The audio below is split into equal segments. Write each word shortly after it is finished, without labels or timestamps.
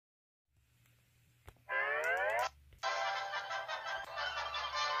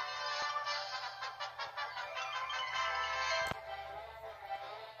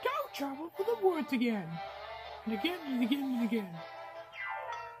travel to the woods again. And again and again and again.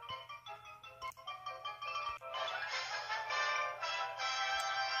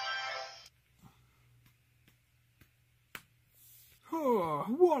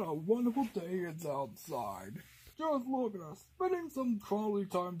 What a wonderful day it's outside. Just look at us, spending some quality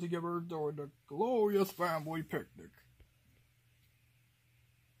time together during the glorious family picnic.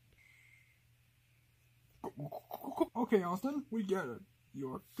 Okay, Austin, we get it.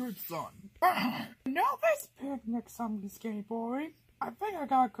 You're a good son. Now this picnic's something getting boring. I think I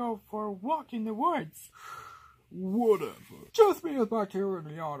gotta go for a walk in the woods. Whatever. Just meet us back here in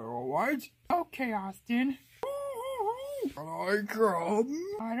the yard, alright? Okay, Austin. Can I come?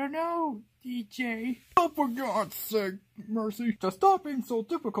 I don't know, DJ. Oh, for God's sake, Mercy, just stop being so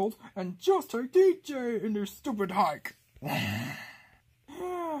difficult and just take DJ in your stupid hike.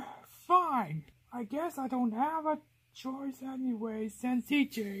 Fine. I guess I don't have a choice anyway since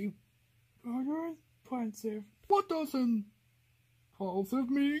DJ. You're impulsive. What does impulsive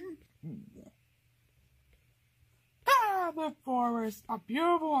mean? The forest, a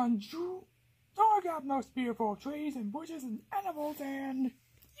beautiful and I got most beautiful trees and bushes and animals, and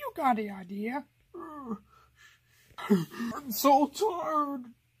you got the idea. I'm so tired,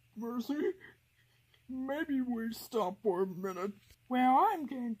 Mercy. Maybe we stop for a minute. Well, I'm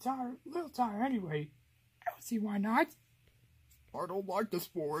getting tired, a little tired anyway. I don't see why not. I don't like this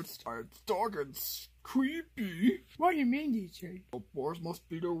forest. It's dark and creepy. What do you mean, DJ? The forest must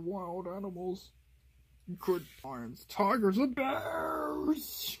be the wild animals. You could lions, tigers, and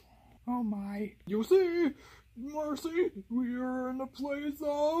bears. Oh my. You see, Mercy, we are in the place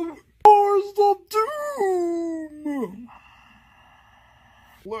of Forest of Doom!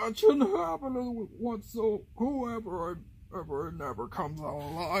 Legend happen whoever ever never comes out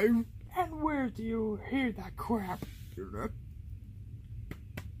alive. And where do you hear that crap? Hear that?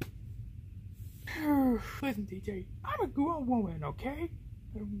 Listen, DJ, I'm a grown woman, okay?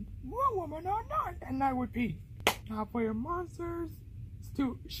 Grown woman or not, and I repeat, not for your monsters.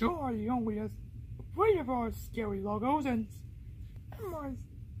 To surely only as afraid of our scary logos and my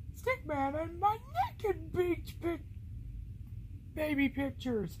stickman and my naked beach baby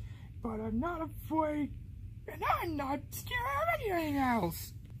pictures, but I'm not afraid, and I'm not scared of anything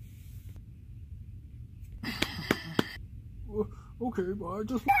else. Okay, but I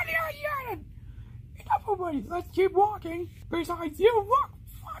just yada. Enough already. Let's keep walking. Besides, you walk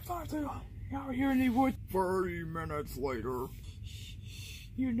 5 times out here in the woods. 30 minutes later.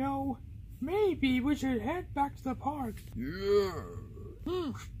 You know, maybe we should head back to the park. Yeah.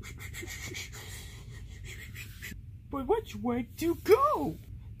 But which way to go?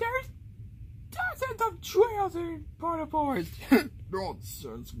 There's dozens of trails in part of the forest.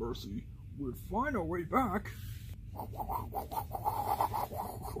 Nonsense, Mercy. We'll find our way back.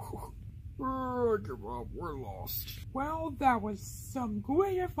 Give up, we're lost. Well, that was some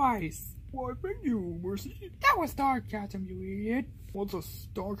great advice. Why, thank you, Mercy. That was sarcasm, you idiot. What's a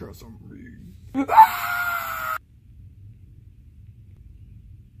sarcasm mean?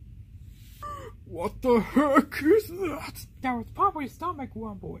 What the heck is that? That was probably stomach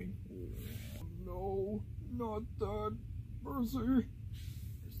rumbling. No, not that, Mercy.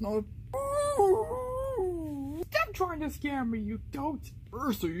 It's not. Stop trying to scare me, you dolt.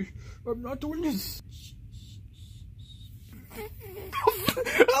 Mercy, I'm not doing this.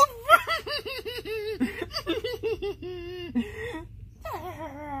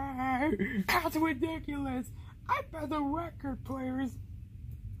 That's ridiculous. I bet the record player is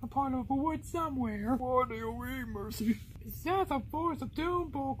a part of a wood somewhere. What do you mean, Mercy? It says the Forest of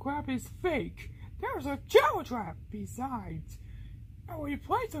Doom bullcrap is fake. There's a jello trap besides. And we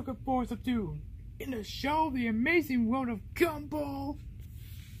place the Forest of Doom in the show The Amazing World of Gumball.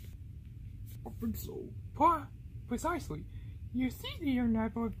 I think so. Precisely. You see the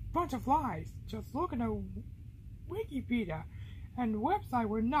internet for a bunch of lies. Just look at the Wikipedia and the website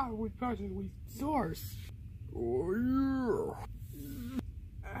were not reputedly sourced. Oh yeah.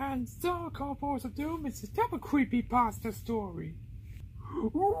 And so-called Force of Doom is just a creepypasta story.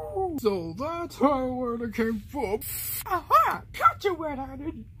 Ooh, so that's how where it came from. Aha! Gotcha,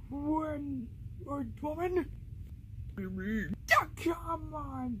 red-headed woman. What do you mean? Oh, come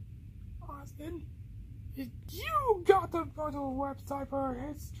on, Austin. You got the puzzle website for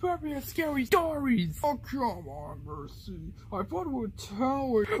his trivia scary stories. Oh, come on, Mercy. I thought we would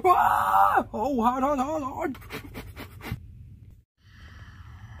tell you. Ah! Oh, hold on.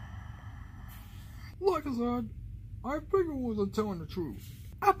 Like I said, I figured we wasn't telling the truth.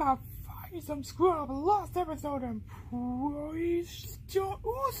 About finding some screw-up lost episode and praise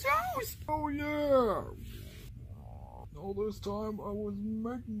shows. Oh, yeah. All this time I was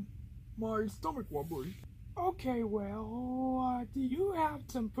making my stomach wobbly. Okay, well, do you have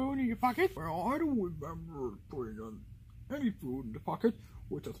some food in your pocket? Well, I don't remember putting any food in the pocket,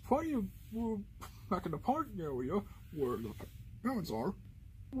 which is plenty of food back in the parking area where the parents are.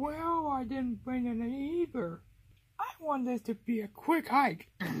 Well, I didn't bring any either. I want this to be a quick hike.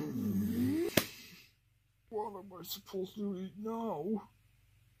 What am I supposed to eat now?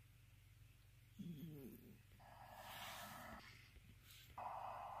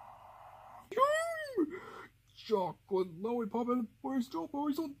 Chocolate lollipop and fresh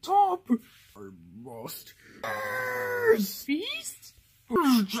strawberries on top. I must feast.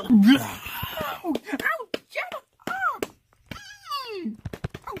 Ow! Ow! Shut up!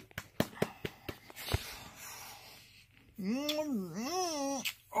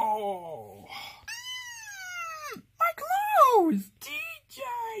 Oh! My clothes! DJ,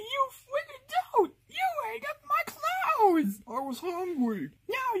 you freaking out! You ate up my clothes! I was hungry.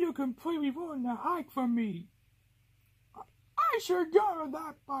 Now you completely ruined the hike for me. I should go to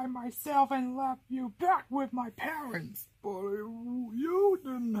that by myself and left you back with my parents. But if you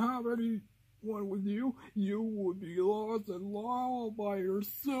didn't have anyone with you, you would be lost and all by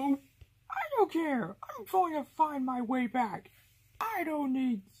yourself. I don't care. I'm going to find my way back. I don't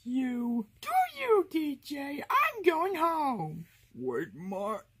need you. Do you, DJ? I'm going home. Wait,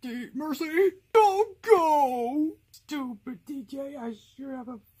 Mercy, don't go! Stupid DJ, I should have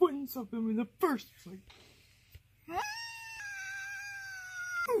a foot in something in the first place.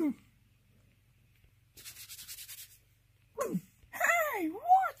 Hey,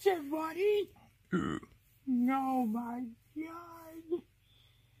 watch it, buddy! Oh my god!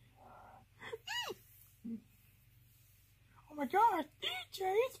 Oh my gosh,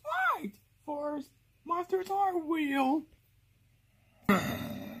 DJ is right! Forest monsters are real!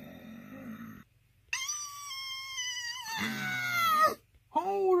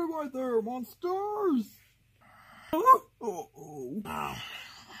 Hold it right there, monsters! Uh-oh.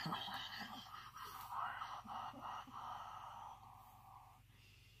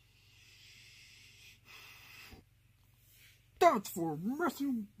 That's for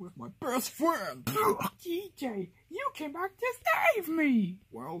messing with my best friend. DJ, you came back to save me.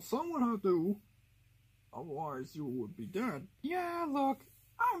 Well, someone had to. Otherwise, you would be dead. Yeah, look,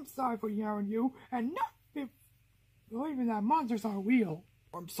 I'm sorry for yelling you and not believing that monsters are real.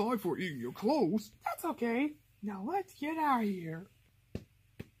 I'm sorry for eating your clothes. That's okay. Now let's get out of here.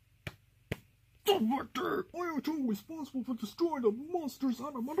 Don't right there! Why aren't you responsible for destroying the monsters'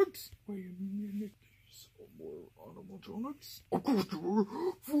 animatronics? Wait a minute. Somewhere animatronics? Of course you were.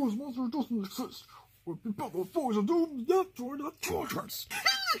 Forest monster doesn't exist. Would be better Forest of Doom than join the Trojans.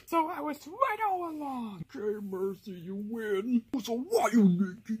 So I was right all along. Okay, Mercy, you win. So why you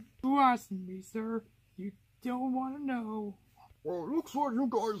naked? Trust me, sir. You don't want to know. Well, it looks like you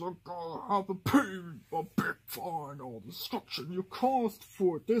guys are gonna have to pay a big fine on the destruction you caused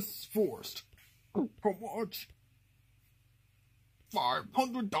for this forest. How much?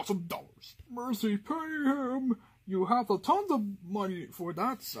 $500,000. Mercy, pay him. You have a ton of money for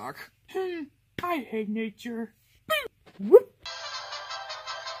that sack. I hate nature. Whoop.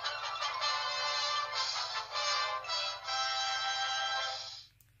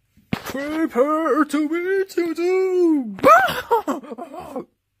 Prepare to be to do.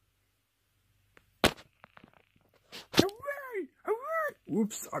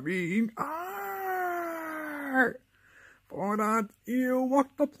 Oops, I mean, for that, you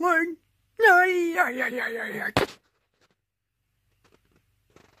walk the plank.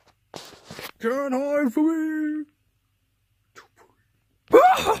 Can't hide from me.